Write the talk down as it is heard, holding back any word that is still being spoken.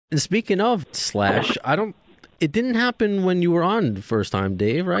Speaking of Slash, it didn't happen when you were on the first time,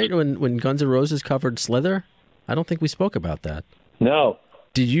 Dave, right? When Guns N' Roses covered Slither? I don't think we spoke about that. No.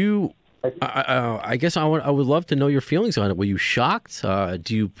 Did you? I guess I would love to know your feelings on it. Were you shocked?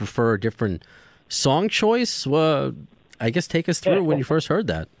 Do you prefer a different song choice? I guess take us through when you first heard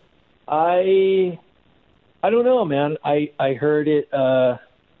that. I don't know, man. I heard it. I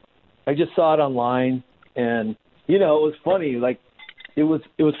just saw it online, and it was funny. Like, it was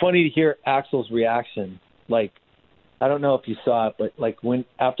funny to hear Axl's reaction. Like, I don't know if you saw it, but like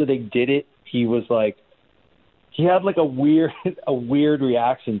after they did it, he was like, he had like a weird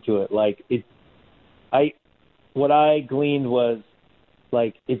reaction to it. Like what I gleaned was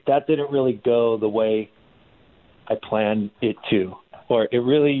like that didn't really go the way I planned it to, or it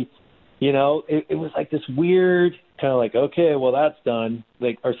really, it was like this weird kind of like, okay, well that's done,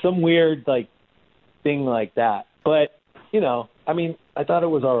 like, or some weird like thing like that. But I mean, I thought it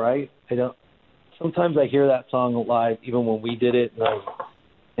was all right. Sometimes I hear that song live, even when we did it,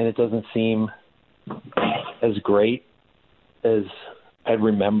 and it doesn't seem as great as I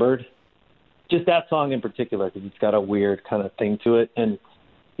remembered. Just that song in particular, because it's got a weird kind of thing to it. And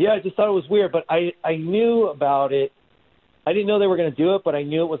yeah, I just thought it was weird, but I knew about it. I didn't know they were going to do it, but I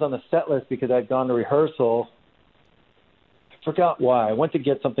knew it was on the set list because I'd gone to rehearsal. I forgot why. I went to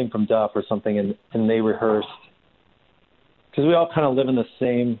get something from Duff or something, and they rehearsed. Because we all kind of live in the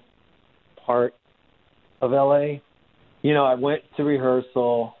same part of L.A. I went to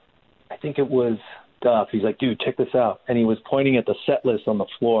rehearsal. I think it was Duff. He's like, dude, check this out. And he was pointing at the set list on the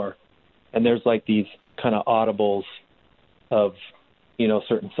floor. And there's like these kind of audibles of,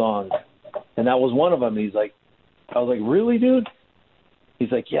 certain songs. And that was one of them. He's like, I was like, really, dude?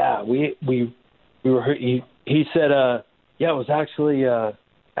 He's like, yeah, we were, he said, yeah, it was actually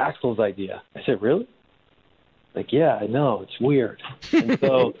Axl's idea. I said, really? Like, yeah, I know, it's weird. And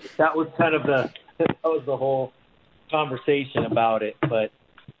so that was kind of that was the whole conversation about it. But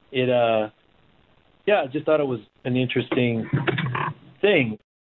it, I just thought it was an interesting thing.